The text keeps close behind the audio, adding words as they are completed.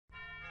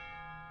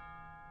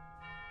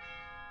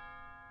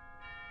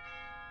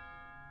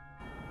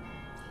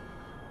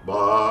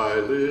My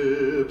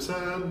lips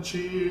and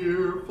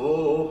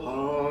cheerful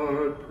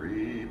heart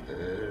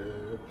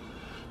prepare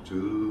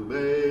to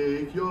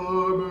make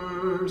your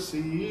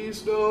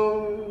mercies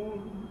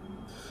known.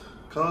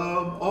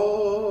 Come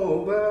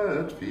all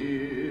that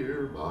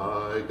fear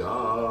my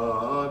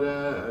God,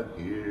 and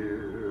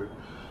hear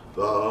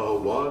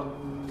the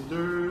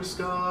wonders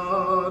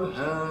God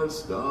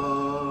has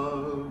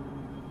done.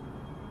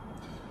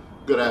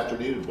 Good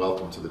afternoon.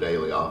 Welcome to the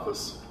Daily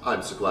Office.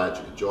 I'm so glad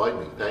you could join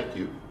me. Thank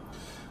you.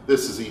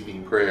 This is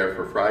evening prayer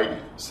for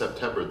Friday,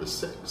 September the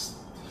 6th.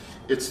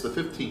 It's the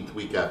 15th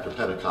week after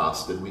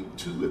Pentecost and week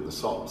 2 in the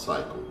Psalm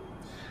cycle.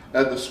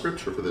 And the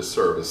scripture for this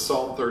service,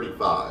 Psalm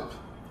 35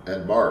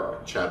 and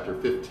Mark chapter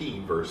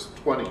 15, verse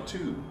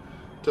 22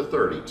 to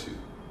 32.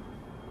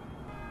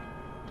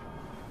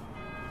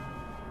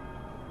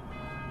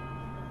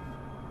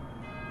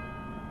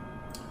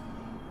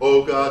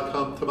 O God,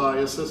 come to my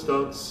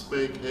assistance,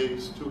 make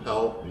haste to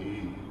help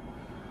me.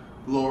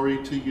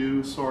 Glory to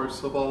you,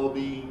 source of all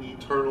being,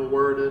 eternal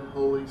Word and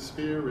Holy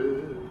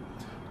Spirit,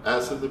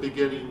 as in the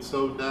beginning,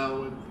 so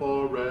now and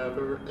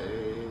forever.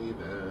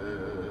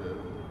 Amen.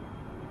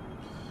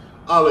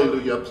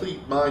 Alleluia,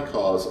 plead my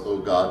cause, O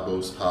God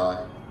Most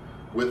High,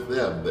 with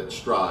them that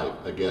strive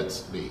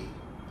against me.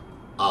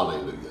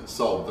 Alleluia.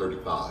 Psalm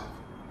 35.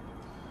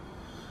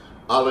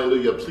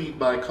 Alleluia, plead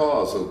my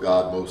cause, O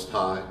God Most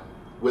High,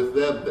 with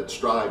them that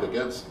strive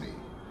against me.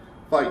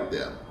 Fight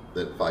them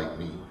that fight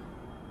me.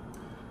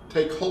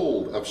 Take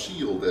hold of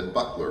shield and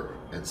buckler,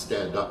 and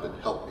stand up and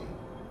help me.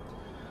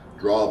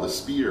 Draw the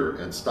spear,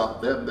 and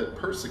stop them that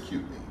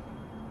persecute me.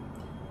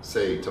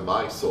 Say to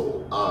my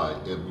soul, I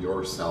am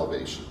your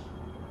salvation.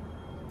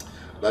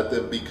 Let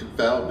them be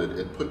confounded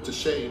and put to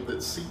shame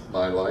that seek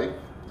my life.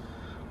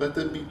 Let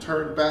them be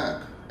turned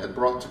back and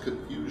brought to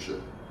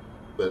confusion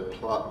that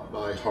plot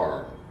my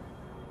harm.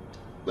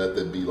 Let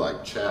them be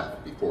like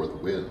chaff before the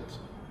wind.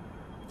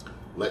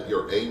 Let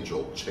your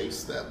angel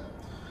chase them.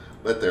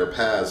 Let their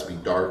paths be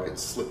dark and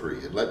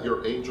slippery, and let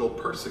your angel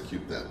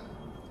persecute them.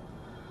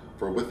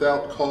 For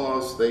without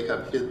cause they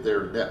have hid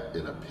their net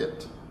in a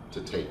pit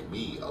to take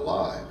me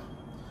alive.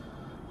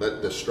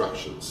 Let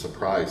destruction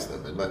surprise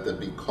them, and let them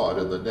be caught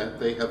in the net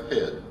they have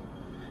hid.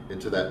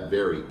 Into that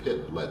very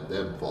pit let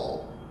them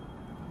fall.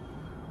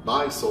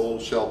 My soul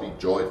shall be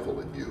joyful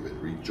in you, and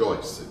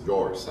rejoice in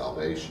your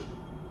salvation.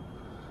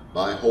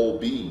 My whole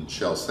being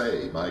shall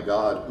say, my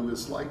God, who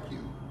is like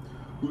you,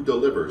 who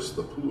delivers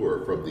the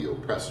poor from the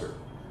oppressor,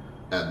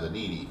 and the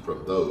needy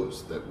from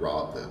those that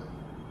rob them.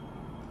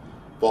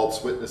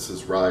 False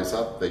witnesses rise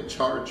up, they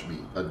charge me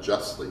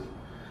unjustly.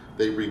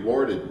 They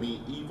rewarded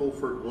me evil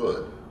for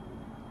good,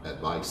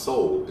 and my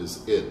soul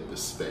is in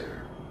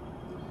despair.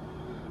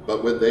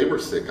 But when they were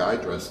sick, I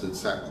dressed in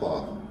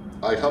sackcloth.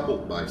 I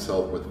humbled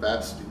myself with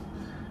fasting,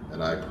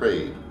 and I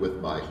prayed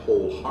with my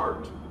whole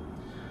heart.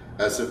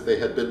 As if they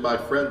had been my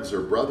friends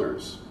or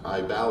brothers,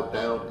 I bowed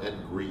down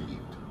and grieved,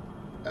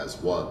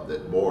 as one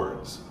that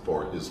mourns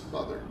for his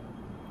mother.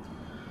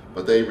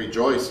 But they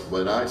rejoiced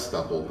when I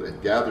stumbled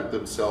and gathered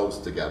themselves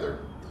together.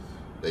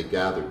 They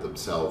gathered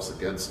themselves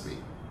against me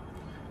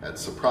and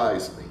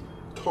surprised me,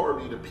 tore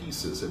me to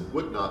pieces and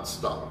would not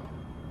stop.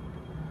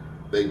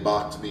 They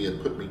mocked me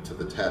and put me to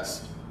the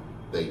test.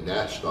 They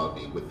gnashed on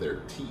me with their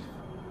teeth.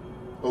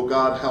 O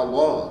God, how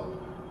long?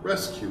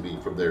 Rescue me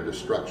from their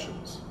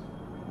destructions.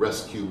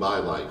 Rescue my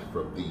life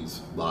from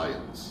these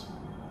lions.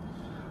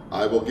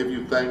 I will give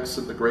you thanks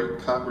in the great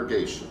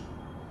congregation.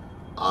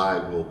 I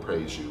will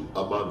praise you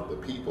among the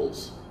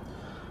peoples.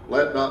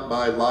 Let not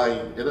my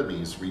lying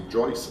enemies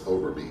rejoice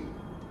over me.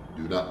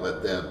 Do not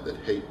let them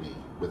that hate me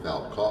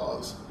without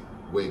cause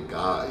wink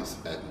eyes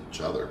at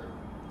each other.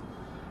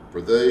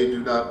 For they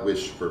do not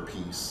wish for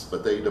peace,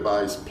 but they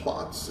devise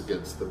plots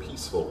against the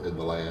peaceful in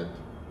the land.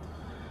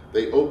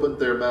 They opened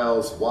their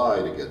mouths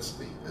wide against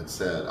me and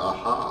said,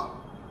 Aha!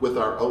 With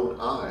our own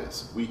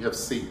eyes we have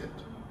seen it.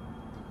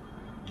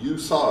 You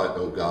saw it,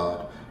 O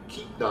God.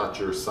 Keep not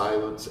your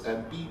silence,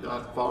 and be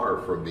not far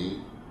from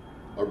me.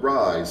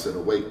 Arise and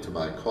awake to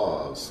my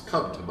cause.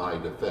 Come to my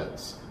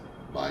defense,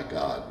 my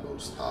God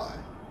Most High.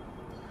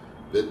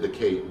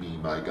 Vindicate me,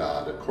 my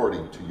God,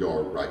 according to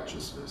your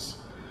righteousness.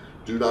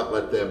 Do not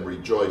let them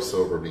rejoice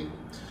over me.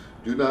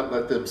 Do not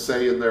let them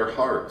say in their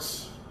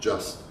hearts,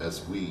 just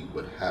as we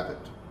would have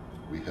it,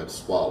 we have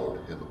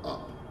swallowed him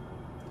up.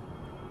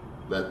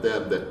 Let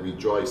them that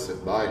rejoice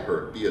at my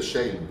hurt be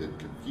ashamed and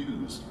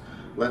confused.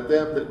 Let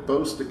them that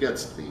boast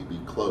against me be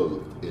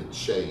clothed in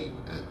shame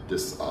and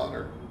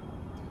dishonor.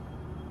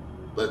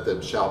 Let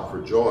them shout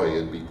for joy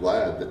and be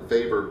glad that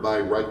favor my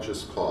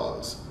righteous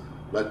cause.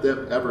 Let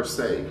them ever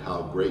say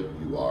how great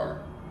you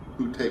are,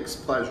 who takes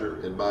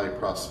pleasure in my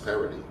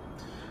prosperity.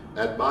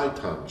 And my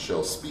tongue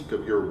shall speak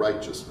of your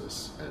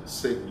righteousness and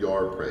sing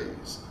your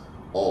praise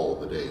all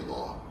the day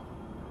long.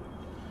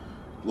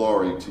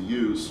 Glory to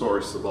you,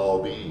 source of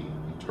all being,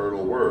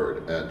 eternal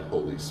Word and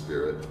Holy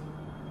Spirit,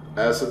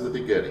 as in the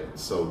beginning,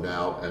 so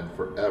now and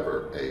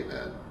forever.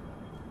 Amen.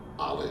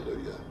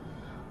 Alleluia.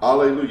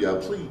 Alleluia.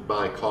 Plead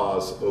my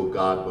cause, O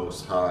God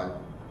Most High,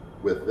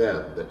 with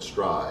them that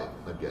strive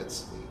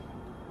against me.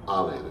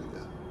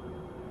 Alleluia.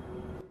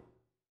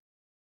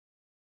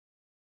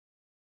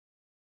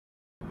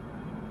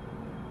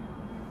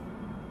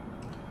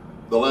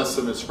 The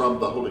lesson is from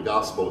the Holy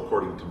Gospel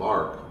according to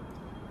Mark,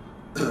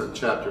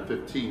 chapter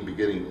 15,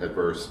 beginning at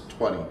verse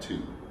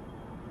 22.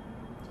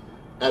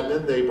 And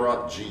then they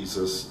brought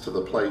Jesus to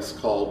the place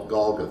called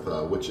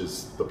Golgotha, which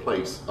is the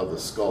place of the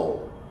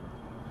skull.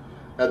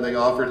 And they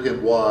offered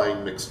him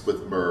wine mixed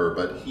with myrrh,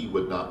 but he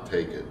would not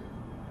take it.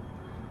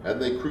 And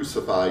they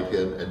crucified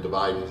him and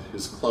divided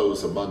his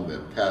clothes among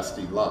them,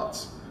 casting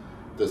lots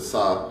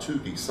to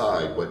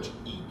decide which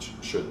each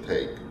should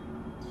take.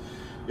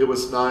 It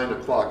was 9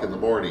 o'clock in the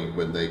morning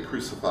when they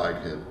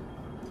crucified him.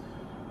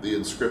 The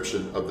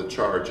inscription of the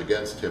charge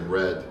against him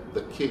read,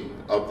 "The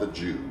King of the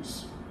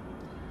Jews."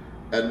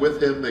 And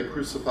with him they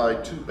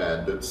crucified 2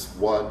 bandits,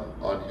 one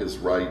on his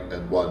right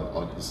and one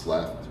on his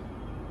left.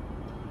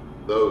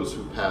 Those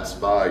who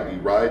passed by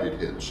derided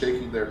him,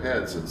 shaking their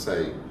heads and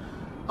saying,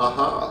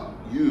 "Aha,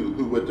 you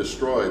who would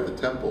destroy the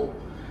temple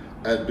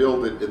and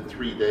build it in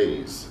 3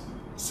 days,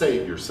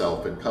 save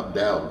yourself and come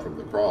down from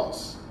the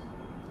cross."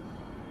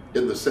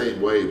 In the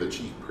same way, the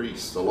chief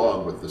priests,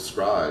 along with the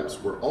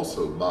scribes, were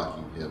also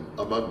mocking him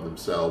among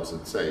themselves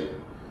and saying,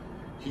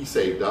 "He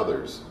saved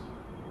others.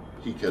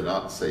 He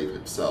cannot save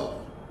himself.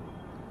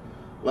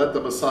 Let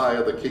the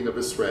Messiah, the King of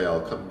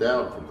Israel, come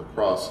down from the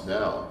cross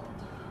now,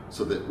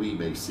 so that we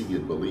may see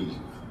and believe."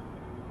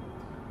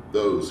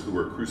 Those who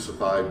were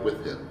crucified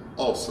with him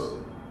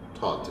also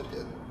taunted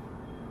him.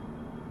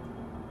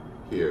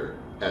 Here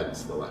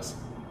ends the lesson.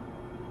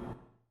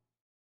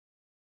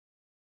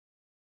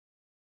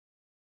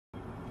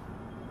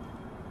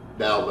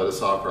 Now let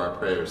us offer our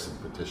prayers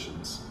and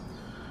petitions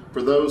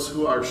for those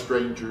who are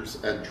strangers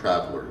and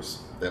travelers,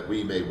 that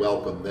we may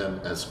welcome them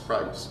as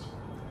Christ,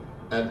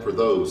 and for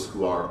those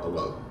who are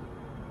alone.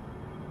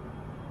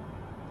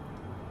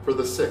 For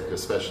the sick,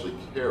 especially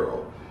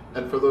Carol,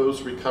 and for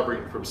those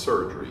recovering from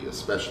surgery,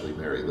 especially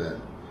Mary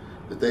Lynn,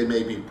 that they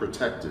may be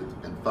protected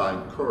and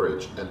find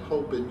courage and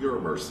hope in your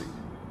mercy.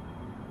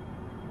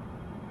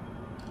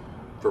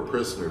 For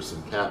prisoners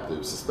and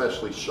captives,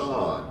 especially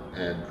Sean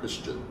and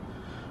Christian,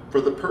 for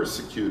the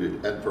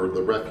persecuted and for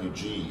the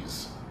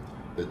refugees,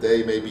 that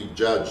they may be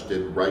judged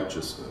in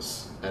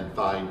righteousness and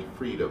find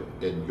freedom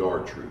in your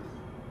truth.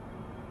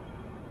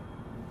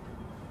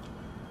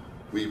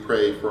 We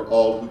pray for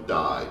all who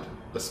died,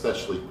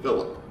 especially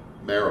Philip,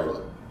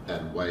 Marilyn,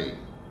 and Wayne,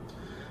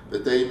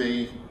 that they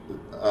may,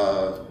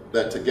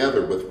 that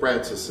together with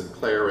Francis and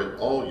Claire and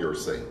all your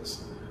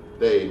saints,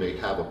 they may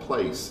have a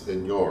place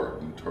in your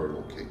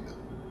eternal kingdom.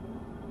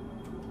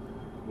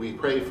 We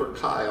pray for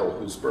Kyle,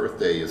 whose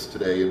birthday is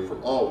today, and for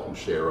all who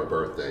share a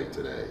birthday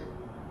today.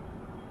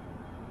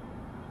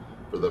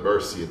 For the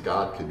Mercy of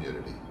God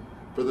community,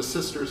 for the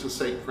Sisters of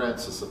St.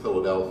 Francis of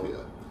Philadelphia,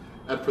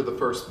 and for the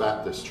First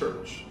Baptist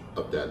Church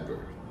of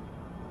Denver.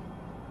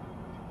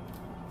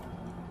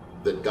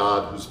 That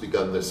God, who's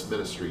begun this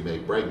ministry, may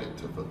bring it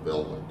to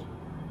fulfillment.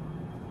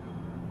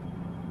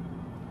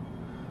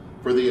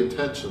 For the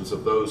intentions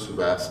of those who've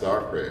asked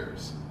our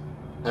prayers,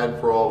 and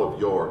for all of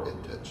your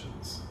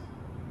intentions.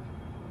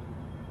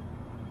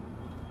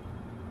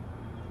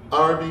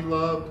 Our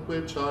beloved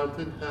which art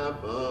in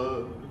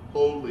heaven,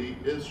 holy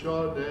is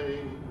your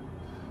name.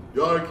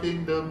 Your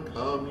kingdom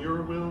come,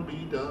 your will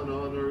be done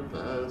on earth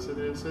as it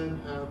is in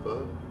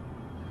heaven.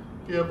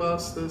 Give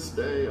us this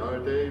day our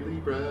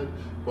daily bread.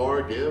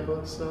 Forgive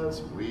us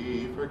as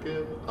we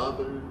forgive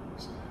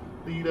others.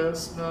 Lead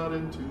us not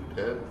into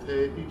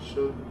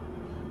temptation,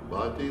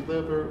 but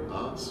deliver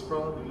us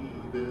from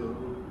evil.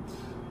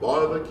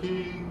 For the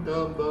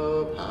kingdom,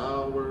 the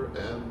power,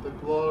 and the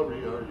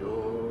glory are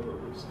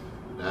yours,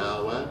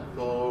 now and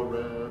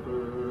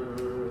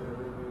forever.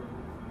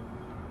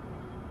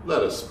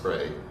 Let us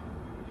pray.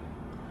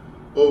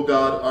 O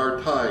God, our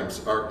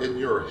times are in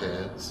your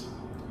hands.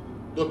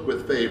 Look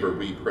with favor,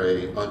 we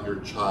pray, on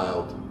your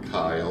child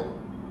Kyle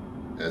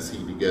as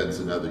he begins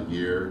another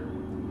year.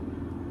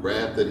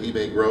 Grant that he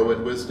may grow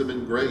in wisdom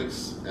and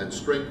grace and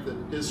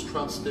strengthen his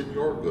trust in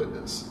your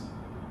goodness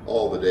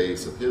all the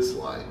days of his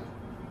life.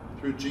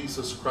 Through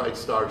Jesus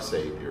Christ our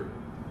Savior.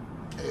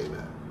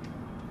 Amen.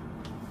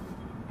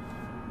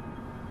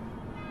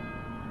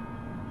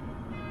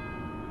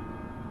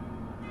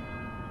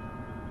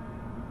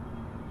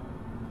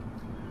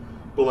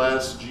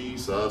 Bless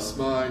Jesus,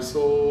 my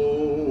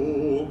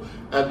soul,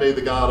 and may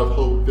the God of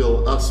hope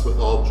fill us with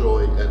all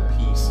joy and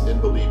peace in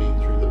believing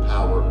through the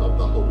power of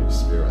the Holy